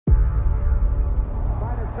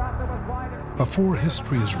Before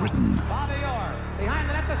history is written,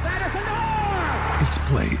 it's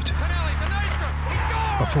played.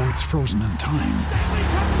 Before it's frozen in time,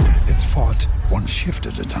 it's fought one shift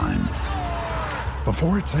at a time.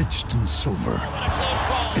 Before it's etched in silver,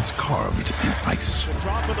 it's carved in ice.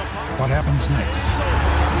 What happens next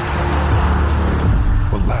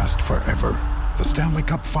will last forever. The Stanley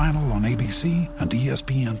Cup Final on ABC and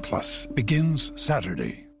ESPN Plus begins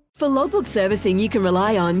Saturday. For logbook servicing you can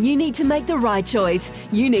rely on, you need to make the right choice.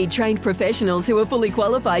 You need trained professionals who are fully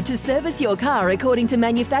qualified to service your car according to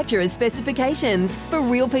manufacturer's specifications. For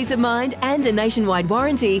real peace of mind and a nationwide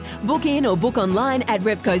warranty, book in or book online at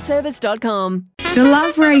repcoservice.com. The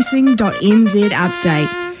loveracing.nz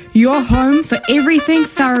update. Your home for everything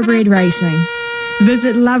thoroughbred racing.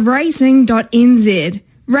 Visit loveracing.nz.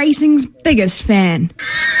 Racing's biggest fan.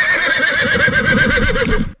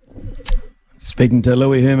 Speaking to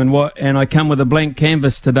Louis Herman-Watt, and I come with a blank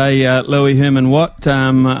canvas today, Louis Herman-Watt,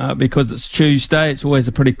 because it's Tuesday. It's always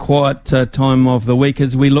a pretty quiet time of the week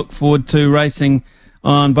as we look forward to racing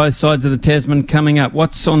on both sides of the Tasman coming up.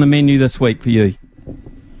 What's on the menu this week for you?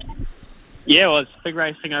 Yeah, well, it's big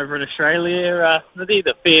racing over in Australia.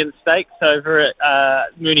 The Fairn Stakes over at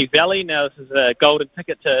Moonee Valley. Now this is a golden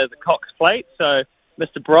ticket to the Cox Plate. So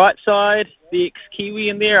Mr. Brightside, the ex-Kiwi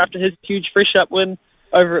in there after his huge fresh-up win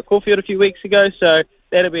over at Caulfield a few weeks ago. So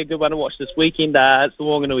that'll be a good one to watch this weekend. It's the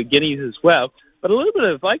Wanganui Guineas as well. But a little bit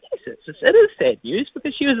of, I guess, it is sad news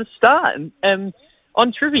because she was a star. And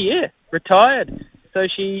on Trivier, retired. So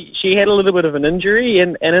she had a little bit of an injury.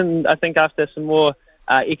 And then I think after some more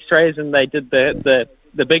X-rays, and they did the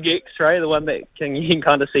big X-ray, the one that you can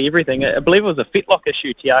kind of see everything. I believe it was a fetlock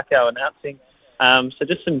issue, Tiako announcing. So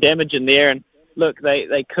just some damage in there. And look,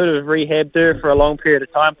 they could have rehabbed her for a long period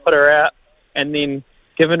of time, put her out, and then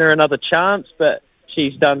given her another chance. But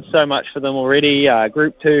she's done so much for them already.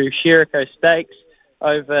 Group 2 Sheriko Stakes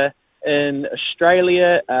over in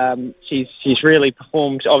Australia. She's really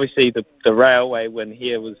performed. Obviously, the railway win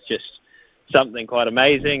here was just something quite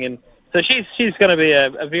amazing. And so she's going to be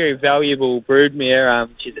a very valuable broodmare.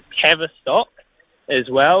 She's a Tavistock as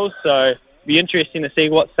well, so it'll be interesting to see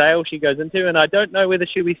what sale she goes into. And I don't know whether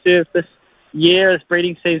she'll be served this year as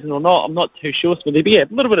breeding season or not. I'm not too sure. So there'll be a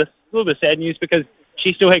little bit of sad news because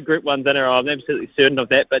she still had Group 1s in her. I'm absolutely certain of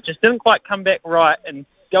that, but just didn't quite come back right. And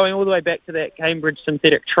going all the way back to that Cambridge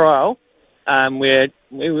synthetic trial, where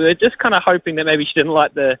we were just kind of hoping that maybe she didn't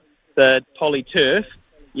like the poly turf.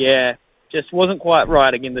 Yeah. Just wasn't quite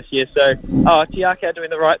right again this year. So, Tiako doing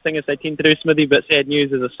the right thing as they tend to do, Smithy, but sad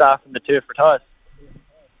news as a star from the turf retires.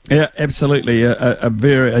 Yeah, absolutely.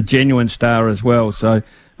 A genuine star as well. So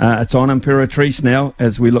it's on Imperatrice now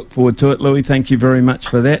as we look forward to it. Louis, thank you very much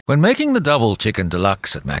for that. When making the double chicken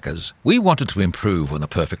deluxe at Macca's, we wanted to improve on the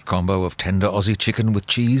perfect combo of tender Aussie chicken with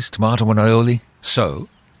cheese, tomato and aioli. So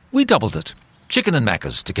we doubled it. Chicken and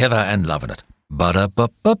Macca's together and loving it.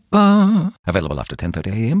 Ba-da-ba-ba-ba. Available after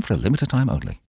 10:30 a.m. for a limited time only.